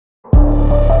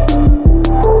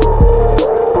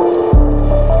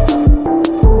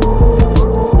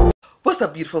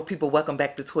up, beautiful people? Welcome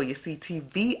back to Toya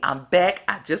CTV. I'm back.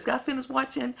 I just got finished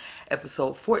watching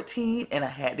episode 14 and I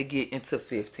had to get into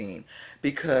 15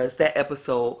 because that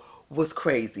episode was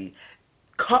crazy.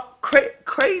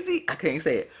 Crazy, I can't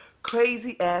say it.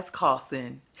 Crazy ass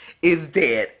Carson is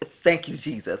dead. Thank you,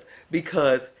 Jesus.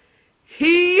 Because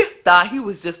he thought he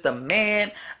was just a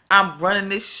man. I'm running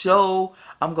this show.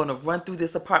 I'm going to run through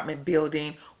this apartment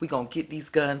building. We're going to get these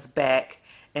guns back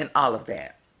and all of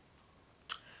that.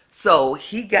 So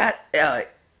he got,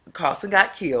 Carson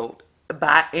got killed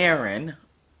by Aaron.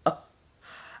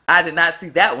 I did not see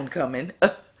that one coming.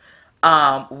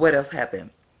 What else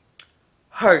happened?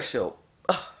 Herschel.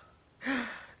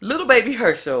 Little baby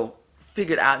Herschel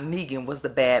figured out Negan was the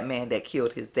bad man that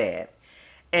killed his dad.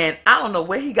 And I don't know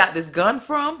where he got this gun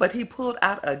from, but he pulled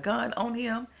out a gun on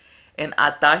him. And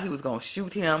I thought he was going to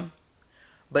shoot him.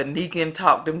 But Negan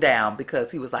talked him down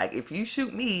because he was like, if you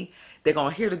shoot me, they're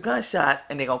going to hear the gunshots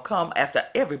and they're going to come after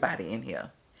everybody in here.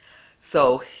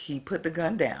 So he put the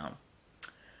gun down.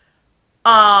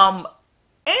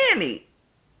 Annie.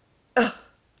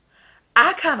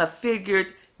 I kind of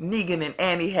figured Negan and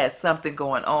Annie had something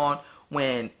going on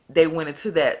when they went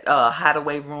into that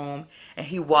hideaway room and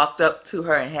he walked up to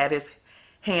her and had his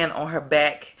hand on her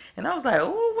back. And I was like,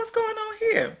 oh, what's going on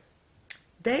here?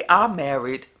 They are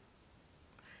married.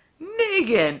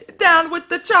 Negan, down with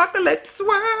the chocolate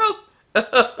swirl.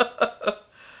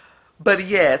 But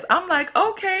yes, I'm like,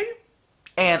 okay.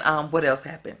 And what else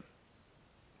happened?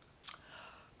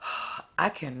 I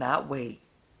cannot wait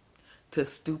till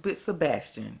stupid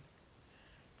Sebastian,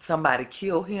 somebody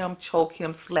kill him, choke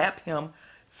him, slap him,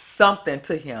 something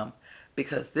to him,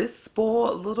 because this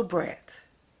spoiled little brat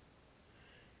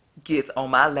gets on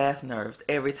my last nerves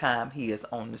every time he is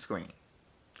on the screen.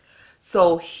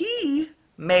 So he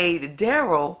made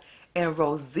Daryl and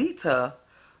Rosita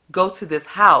go to this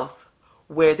house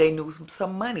where they knew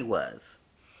some money was.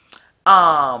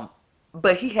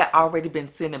 But he had already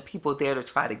been sending people there to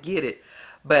try to get it.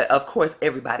 But of course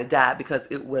everybody died because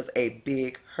it was a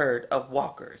big herd of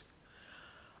walkers.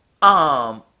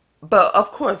 But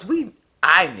of course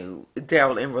I knew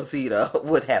Daryl and Rosita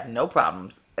would have no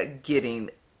problems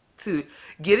getting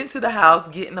into the house,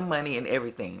 getting the money and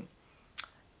everything.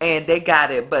 And they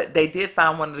got it, but they did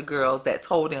find one of the girls that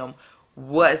told him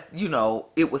what, you know,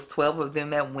 it was 12 of them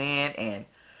that went and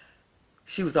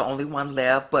she was the only one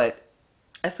left. But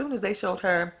as soon as they showed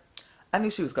her, I knew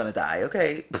she was going to die,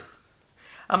 okay?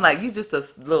 I'm like, you just a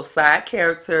little side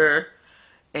character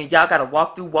and y'all got to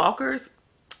walk through walkers.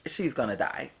 She's going to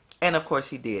die. And of course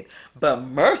she did. But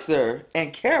Mercer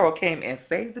and Carol came and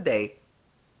saved the day.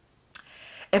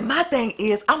 And my thing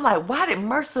is, I'm like, why did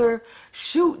Mercer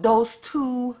shoot those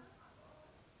two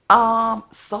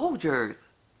soldiers?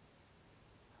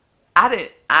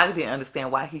 I didn't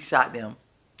understand why he shot them.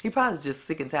 He probably was just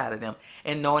sick and tired of them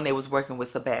and knowing they was working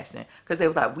with Sebastian, because they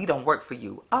was like, we don't work for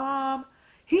you.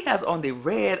 He has on the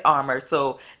red armor,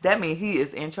 so that means he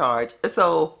is in charge.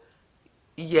 So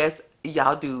yes,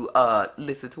 y'all do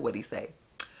listen to what he say.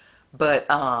 But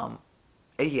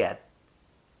yeah.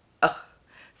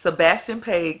 Sebastian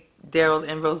paid Daryl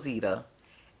and Rosita,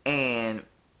 and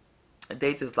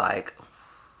they just like,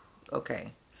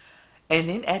 okay. And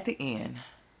then at the end,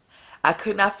 I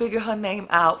could not figure her name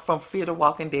out from Fear the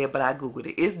Walking Dead, but I Googled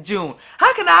it. It's June.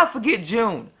 How can I forget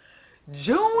June?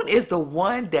 June is the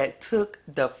one that took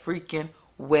the freaking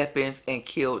weapons and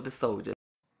killed the soldiers.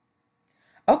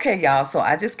 Okay, y'all, so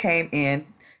I just came in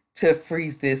to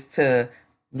freeze this to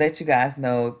let you guys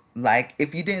know, like,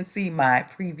 if you didn't see my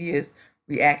previous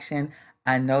reaction,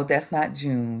 I know that's not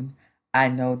June. I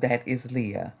know that is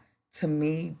Leah. To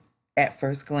me, at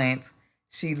first glance,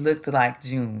 she looked like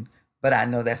June, but I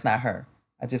know that's not her.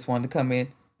 I just wanted to come in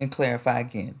and clarify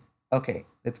again. Okay,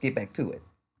 let's get back to it.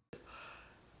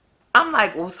 I'm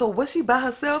like, well, so was she by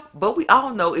herself? But we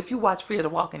all know if you watch Fear the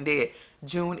Walking Dead,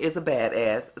 June is a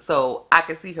badass. So I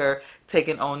can see her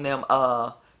taking on them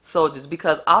soldiers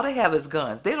because all they have is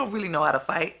guns. They don't really know how to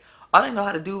fight. All they know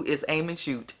how to do is aim and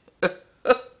shoot.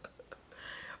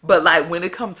 But like when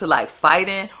it comes to like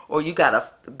fighting or you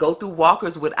gotta go through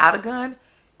walkers without a gun,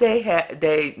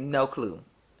 they no clue.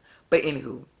 But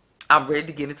anywho, I'm ready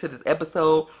to get into this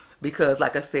episode because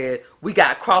like I said, we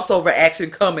got crossover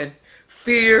action coming.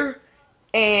 Fear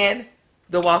and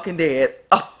The Walking Dead.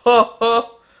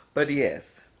 But yes.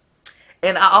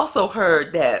 And I also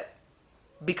heard that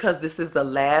because this is the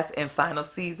last and final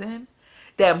season,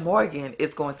 that Morgan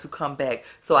is going to come back.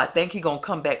 So I think he's going to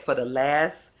come back for the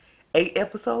last 8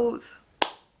 episodes.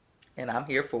 And I'm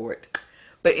here for it.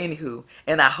 But anywho,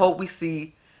 and I hope we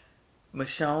see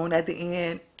Michonne at the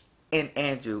end and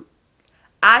Andrew.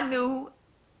 I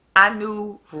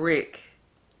knew Rick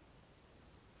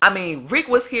I mean, Rick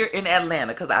was here in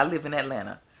Atlanta because I live in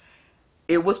Atlanta.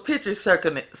 It was pictures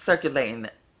circulating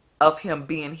of him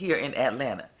being here in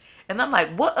Atlanta. And I'm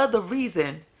like, what other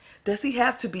reason does he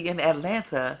have to be in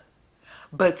Atlanta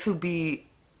but to be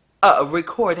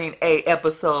recording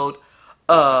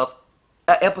of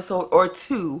an episode or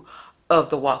two of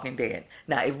The Walking Dead?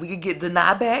 Now, if we could get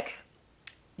Deny back,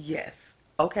 yes.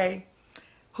 Okay.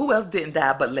 Who else didn't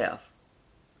die but left?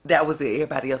 That was it.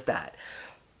 Everybody else died.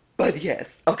 But yes.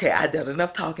 Okay, I done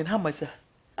enough talking. How much?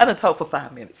 I done talked for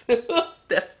 5 minutes.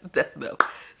 that's enough.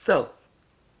 So,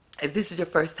 if this is your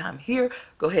first time here,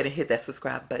 go ahead and hit that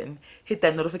subscribe button. Hit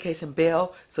that notification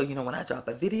bell so you know when I drop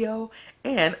a video.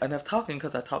 And enough talking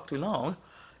because I talked too long.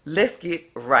 Let's get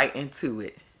right into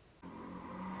it.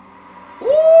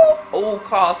 Ooh, oh,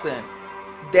 Carlson.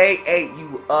 They ate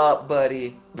you up,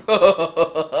 buddy.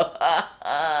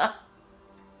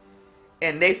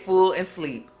 And they full and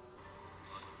sleep.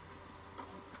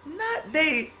 Not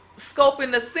they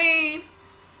scoping the scene.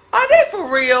 Are they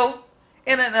for real?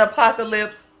 In an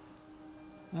apocalypse?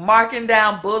 Marking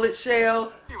down bullet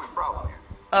shells?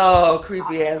 Oh,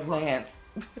 creepy ass Lance.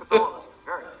 It's all of us a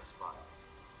very tough spot.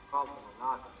 Problem or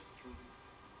not, that's the truth.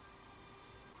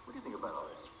 What do you think about all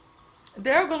this?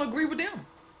 They're gonna agree with them.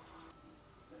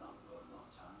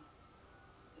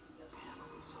 Handle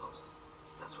themselves.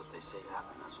 That's what they say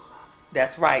happened. That's what happened.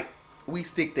 That's right. We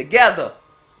stick together.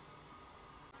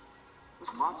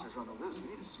 Those monsters are on the loose. We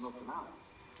need to smoke them out.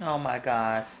 Oh my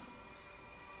gosh.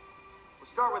 We'll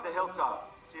start with the hilltop.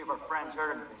 See if our friends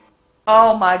heard anything.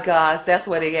 Oh my gosh. That's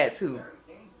where they at too.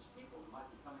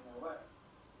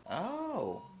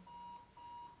 Oh.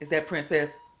 Is that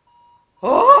Princess?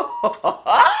 Oh.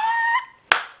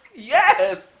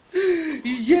 Yes.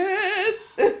 Yes.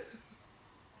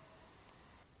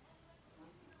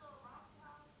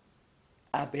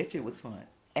 I bet you it was fun.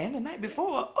 And the night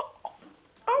before. Oh,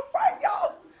 all right,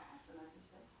 y'all.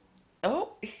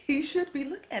 Oh, he should be.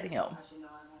 Look at him.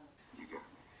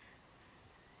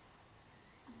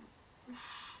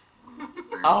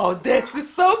 Oh, Dex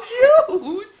is so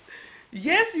cute.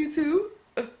 Yes, you two.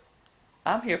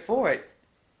 I'm here for it.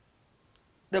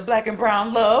 The black and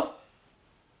brown love.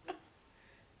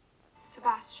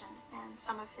 Sebastian and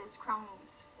some of his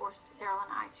cronies forced Daryl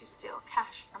and I to steal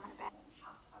cash from an abandoned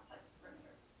house outside the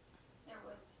perimeter. There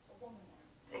was a woman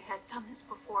there. They had done this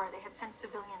before. They had sent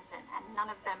civilians in, and none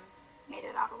of them made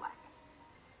it out alive.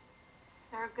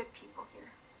 There are good people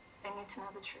here. They need to know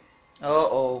the truth.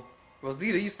 Uh-oh.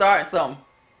 Rosita, you starting something.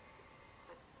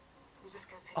 Who's this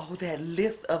guy paid? Oh, that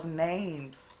list of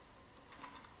names.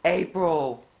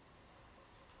 April.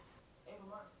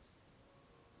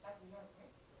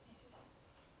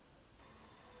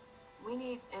 We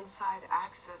need inside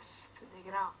access to dig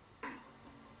it out.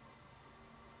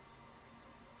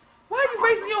 Why are you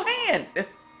raising your hand?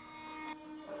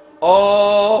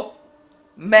 Oh,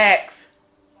 Max.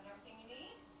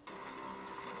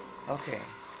 Okay.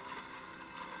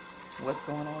 What's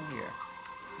going on here?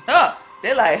 Huh?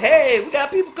 They're like, hey, we got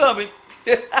people coming.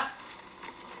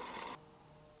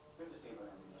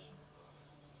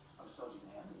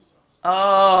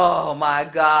 Oh my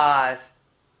gosh.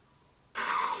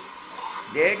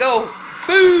 There you go.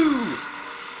 Boo!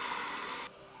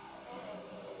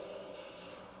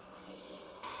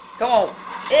 Come on.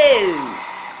 Ew.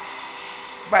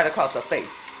 Right across the face.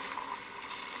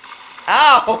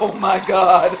 Oh my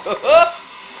God.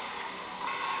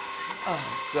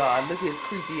 Oh God, look at his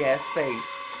creepy ass face.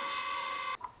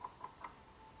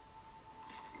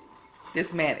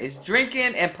 This man is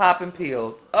drinking and popping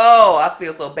pills. Oh, I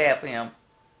feel so bad for him.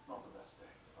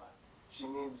 She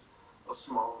needs a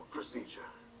small procedure.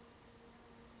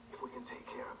 If we can take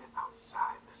care of it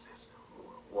outside the system.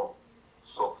 What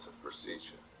sort of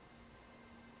procedure?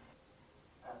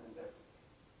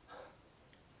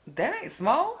 That ain't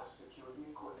small.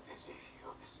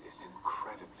 This is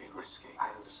incredibly risky. I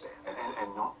understand.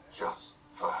 And not just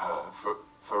for her,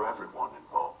 for everyone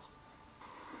involved.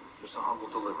 Just a humble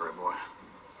delivery boy.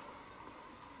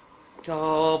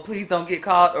 Oh, please don't get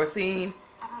caught or seen.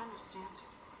 I don't understand.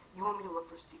 You want me to look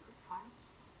for secret files?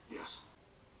 Yes.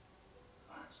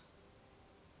 Nice.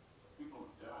 People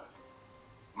have died.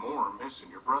 More are missing.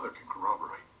 Your brother can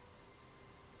corroborate.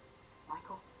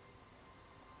 Michael?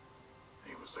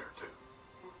 He was there too.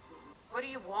 What do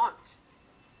you want?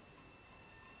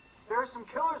 There are some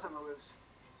killers on the loose.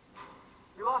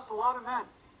 We lost a lot of men,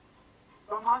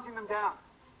 so I'm hunting them down.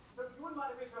 So you wouldn't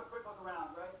mind if we took a quick look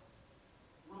around, right?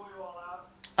 Rule you all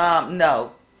out?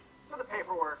 No. For the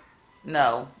paperwork.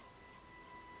 No.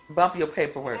 Bump your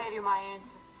paperwork. I gave you my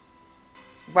answer.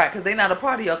 Right, because they're not a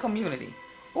part of your community.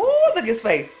 Ooh, look at his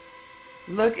face.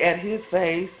 Look at his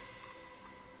face.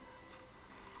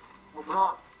 Open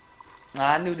up.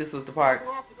 I knew this was the It part.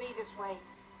 doesn't have to be this way.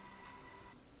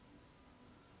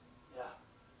 Yeah.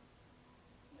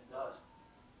 It does.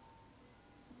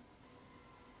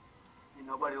 Ain't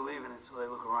nobody leaving until they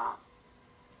look around.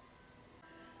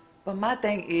 But my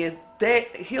thing is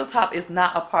that Hilltop is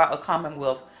not a part of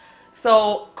Commonwealth.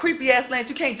 So creepy ass Lance,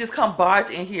 you can't just come barge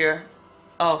in here.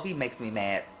 Oh, he makes me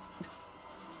mad.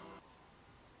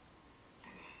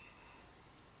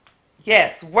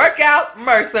 Yes, work out,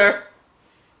 Mercer.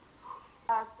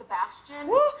 Sebastian?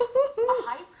 Woo-hoo-hoo. A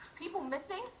heist? People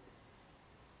missing?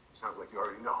 Sounds like you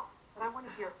already know. But I want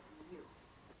to hear it from you.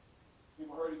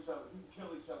 People hurt each other, people kill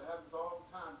each other, happens all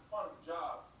the time. It's part of the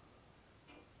job.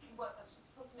 What, that's just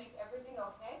supposed to make everything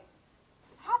okay?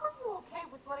 How are you okay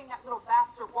with letting that little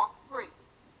bastard walk free?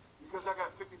 Because I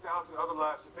got 50,000 other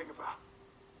lives to think about.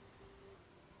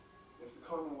 If the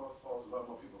Commonwealth falls, a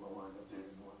lot more people will wind up dead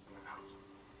than the ones in the house.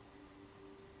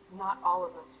 Not all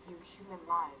of us view human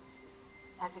lives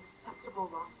as acceptable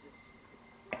losses.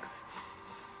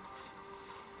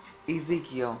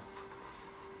 Ezekiel.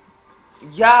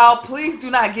 Y'all, please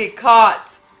do not get caught.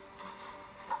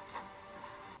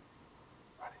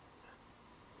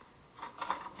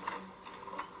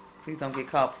 Please don't get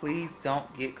caught. Please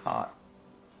don't get caught.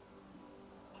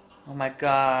 Oh my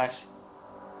gosh.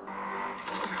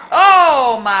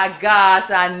 Oh my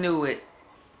gosh, I knew it.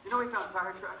 You know we found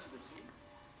tire tracks at the scene?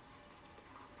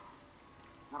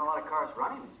 Not a lot of cars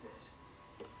running these days.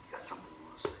 You got something you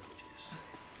want to say, would you just say?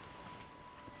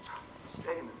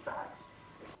 Stating the facts.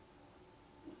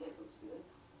 Your tape looks good.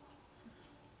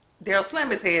 Daryl slam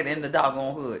his head in the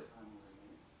doggone hood.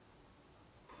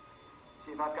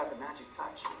 See if I've got the magic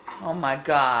touch. Oh my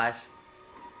gosh.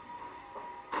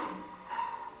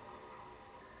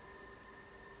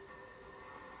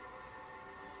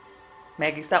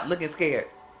 Maggie, stop looking scared.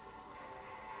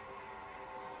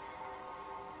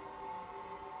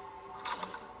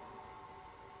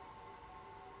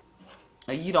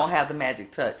 You don't have the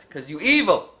magic touch because you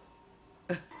evil.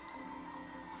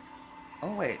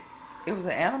 Oh wait, it was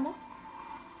an animal?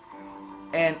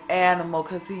 An animal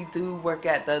because he do work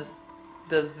at the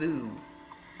zoo.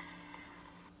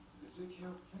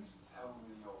 Ezekiel, please tell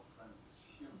me your friend is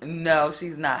human. No,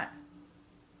 she's not.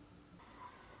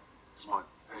 Is my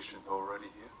patient already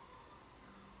here?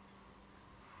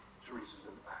 Teresa's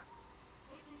in the back.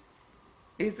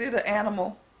 Is it an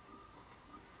animal?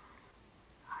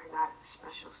 I got a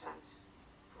special sense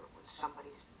for when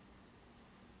somebody's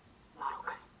not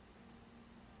okay.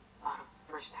 Not a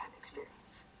first-hand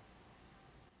experience.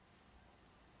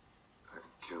 I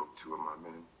killed 2 of my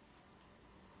men.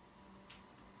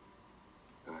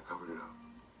 And I covered it up.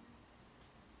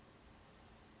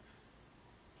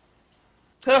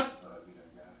 Huh. We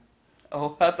done got it.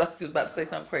 Oh, I thought she was about to say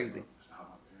something crazy. It's not how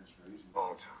my parents raised me.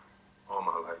 Long time. All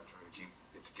my life trying to keep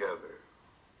it together.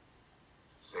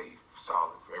 Safe,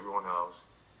 solid for everyone else.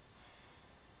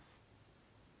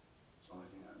 It's the only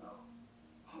thing I know.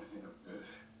 Only thing I'm good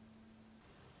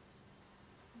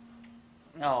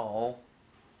at. Oh,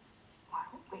 Why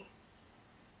don't we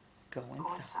go go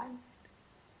inside. inside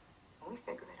and we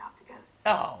figure it out together?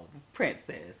 Oh,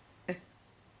 princess.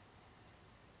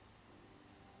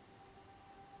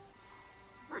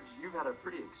 Heard you've had a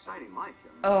pretty exciting life,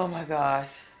 young man. Oh my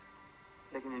gosh.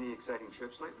 Taking any exciting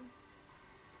trips lately?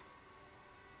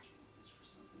 It's for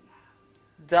something to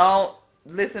happen. Don't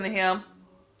listen to him.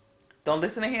 Don't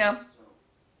listen to him.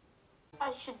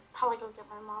 I should probably go get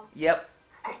my mom. Yep.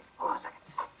 Hey, hold on a second.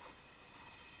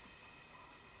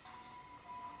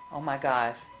 Oh my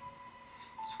gosh.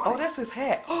 It's funny. Oh, that's his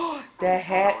hat. Oh, that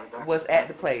hat was at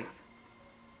the place.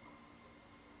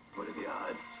 What are the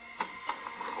odds?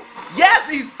 Yes,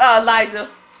 he's Elijah.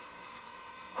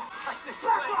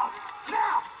 Back off!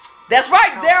 Now! That's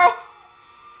right, Daryl.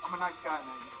 I'm a nice guy,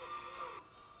 man.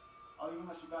 I'll even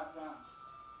let you back down.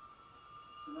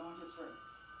 So no one gets hurt.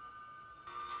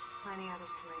 Plenty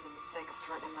others have made the mistake of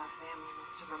threatening my family.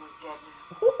 Most of them are dead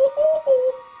now.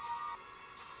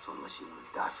 So unless you want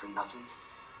to die for nothing,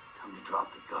 come to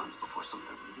drop the guns before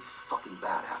something really fucking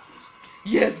bad happens.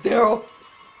 Yes, Daryl.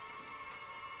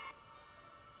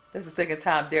 That's the second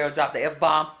time Daryl dropped the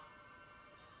F-bomb.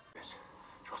 Yes,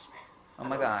 trust me. Oh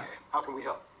my gosh. Okay. How can we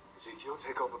help? Ezekiel,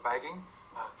 take over bagging.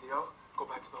 Theo, go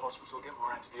back to the hospital, get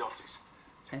more antibiotics.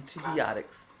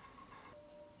 Antibiotics.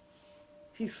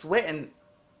 He's sweating.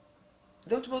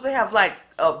 Don't you supposed to have like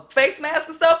a face mask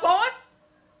and stuff on?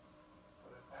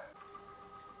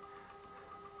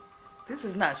 This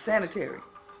is not sanitary.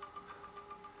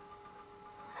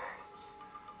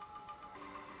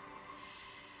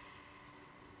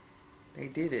 They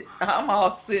did it. I'm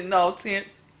all sitting all tense.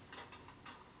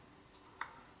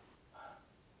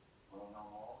 Well,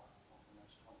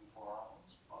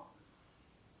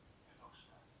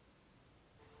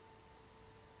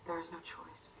 is no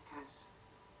choice because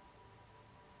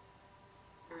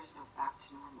there is no back to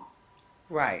normal.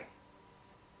 Right.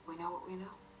 We know what we know.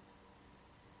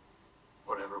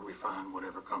 Whatever we find,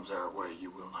 whatever comes our way,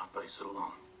 you will not face it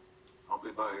alone. I'll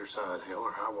be by your side, hell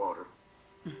or high water.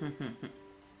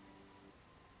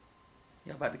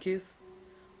 Y'all about to kiss?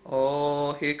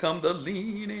 Oh, here comes the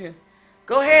lean in.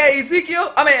 Go ahead,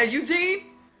 Ezekiel. I mean, Eugene.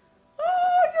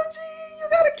 Oh, Eugene, you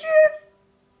got a kiss.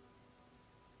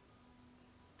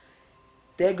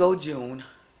 There go June.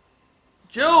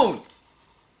 June.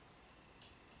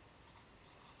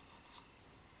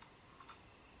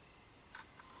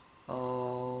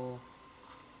 Oh,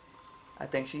 I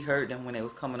think she heard them when they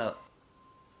was coming up.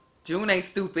 June ain't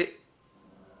stupid.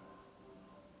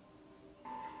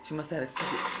 She must have had a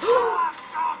secret.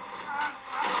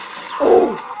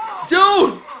 Oh,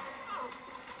 June!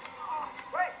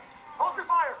 Wait! Hold your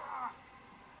fire!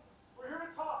 We're here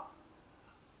to talk.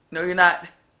 No, you're not.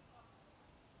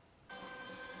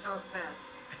 Talk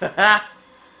fast.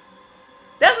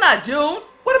 That's not June.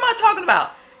 What am I talking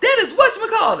about? That is My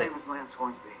whatchamacallit. name is Lance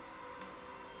Hornsby.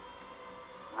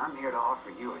 And I'm here to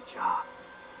offer you a job.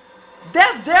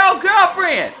 That's Daryl's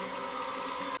girlfriend.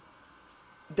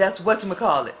 That's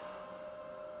whatchamacallit.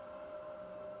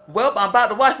 Well, I'm about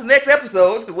to watch the next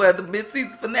episode, where the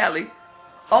mid-season finale.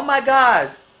 Oh my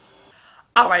gosh.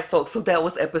 Alright folks, so that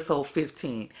was episode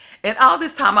 15. And all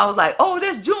this time I was like, oh,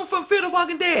 that's June from Fear the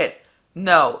Walking Dead.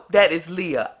 No, that is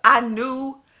Leah. I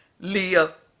knew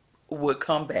Leah would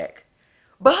come back.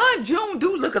 But her and June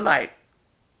do look alike.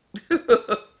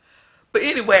 But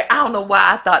anyway, I don't know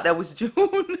why I thought that was June.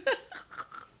 I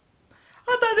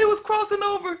thought they was crossing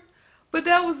over. But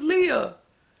that was Leah.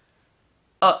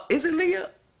 Is it Leah?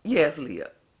 Yes,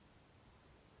 Leah.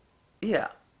 Yeah.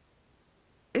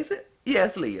 Is it?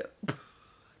 Yes, Leah.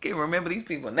 Can't remember these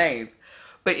people's names.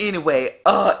 But anyway,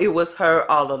 it was her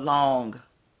all along.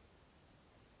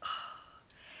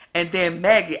 And then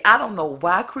Maggie, I don't know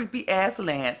why creepy ass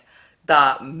Lance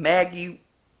thought Maggie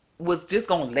was just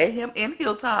gonna let him in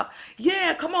Hilltop.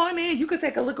 Yeah, come on in. You could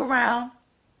take a look around.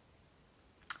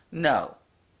 No.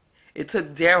 It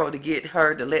took Daryl to get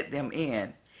her to let them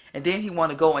in. And then he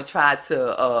want to go and try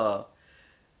to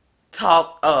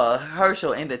talk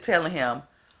Herschel into telling him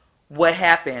what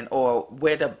happened or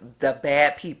where the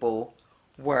bad people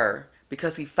were,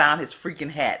 because he found his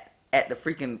freaking hat at the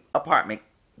freaking apartment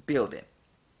building.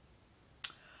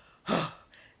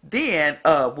 Then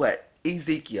what?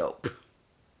 Ezekiel.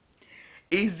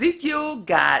 Ezekiel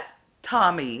got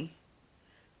Tommy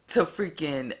to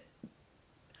freaking,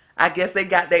 I guess they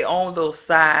got their own little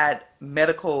side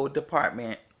medical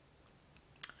department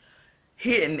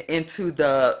hidden into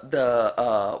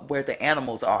the where the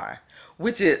animals are,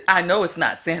 which is, I know it's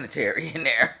not sanitary in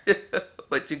there,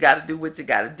 but you got to do what you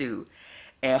got to do.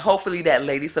 And hopefully that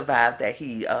lady survived that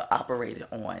he operated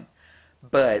on.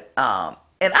 But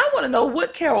and I want to know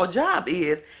what Carol's job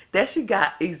is that she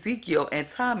got Ezekiel and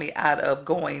Tommy out of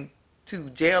going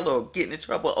to jail or getting in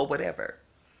trouble or whatever.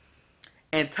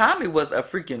 And Tommy was a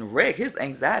freaking wreck. His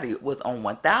anxiety was on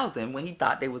 1,000 when he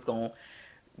thought they was going to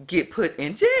get put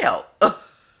in jail.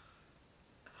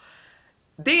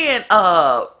 Then,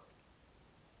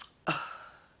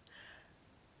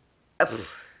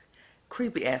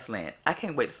 creepy ass Lance. I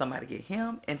can't wait till somebody get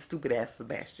him and stupid ass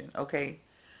Sebastian, okay?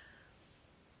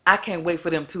 I can't wait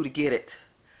for them two to get it.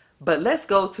 But let's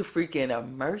go to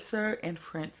freaking Mercer and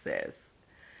Princess.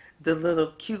 The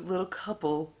little cute little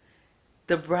couple.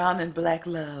 The brown and black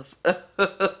love.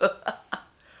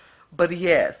 But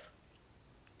yes.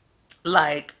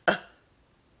 Like,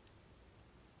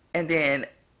 and then,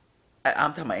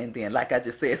 I'm talking about and then, like I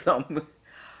just said something.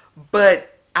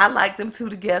 But I liked them two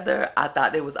together. I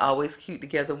thought they was always cute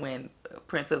together when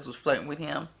Princess was flirting with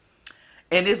him.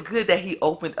 And it's good that he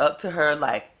opened up to her.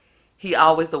 Like, he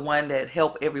always the one that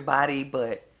helped everybody,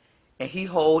 and he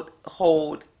hold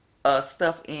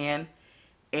stuff in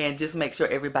and just make sure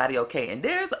everybody okay. And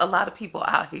there's a lot of people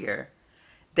out here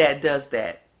that does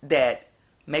that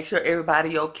make sure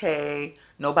everybody okay.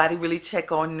 Nobody really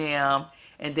check on them.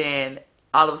 And then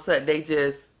all of a sudden they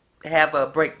just have a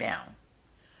breakdown.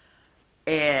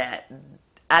 And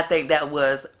I think that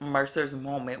was Mercer's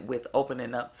moment with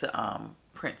opening up to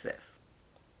Princess.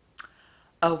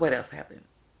 Oh, what else happened?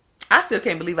 I still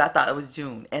can't believe I thought it was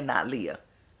June and not Leah.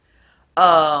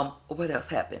 What else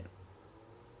happened?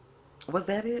 Was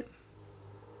that it?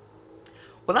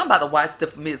 Well, I'm about to watch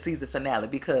the mid-season finale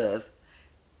because,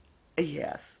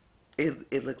 yes,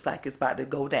 it looks like it's about to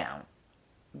go down.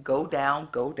 Go down,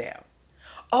 go down.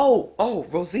 Oh,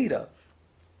 Rosita.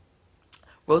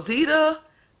 Rosita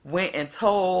went and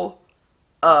told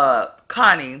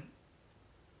Connie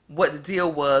what the deal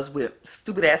was with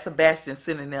stupid ass Sebastian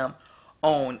sending them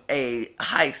on a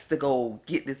heist to go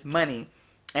get this money,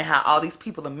 and how all these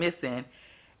people are missing.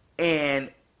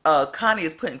 And Connie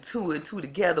is putting two and two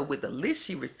together with the list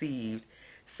she received,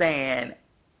 saying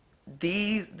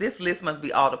this list must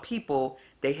be all the people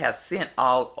they have sent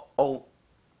all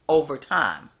over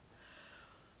time.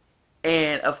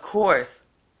 And of course,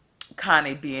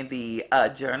 Connie, being the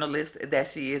journalist that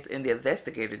she is and the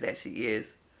investigator that she is,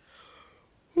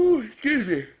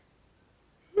 excuse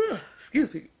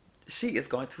me, she is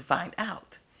going to find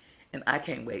out, and I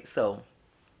can't wait. So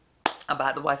I'm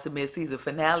about to watch the mid-season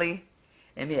finale,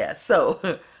 and yeah.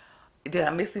 So did I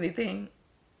miss anything?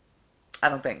 I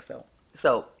don't think so.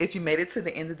 So if you made it to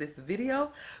the end of this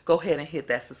video, go ahead and hit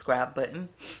that subscribe button.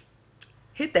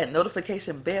 Hit that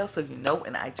notification bell so you know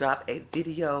when I drop a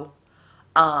video.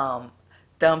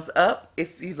 Thumbs up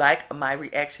if you like my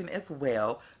reaction as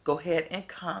well. Go ahead and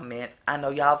comment. I know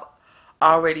y'all have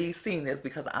already seen this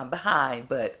because I'm behind,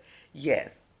 but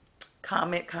yes,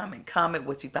 comment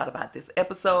what you thought about this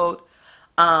episode.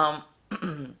 And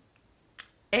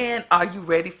are you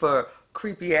ready for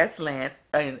creepy ass Lance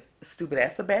and stupid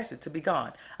ass Sebastian to be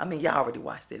gone? I mean, y'all already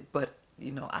watched it, but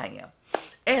you know I am.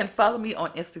 And follow me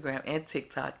on Instagram and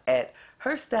TikTok at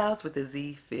HERSTYLEZ with a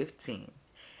Z15.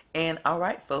 And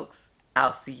alright folks,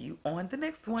 I'll see you on the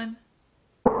next one.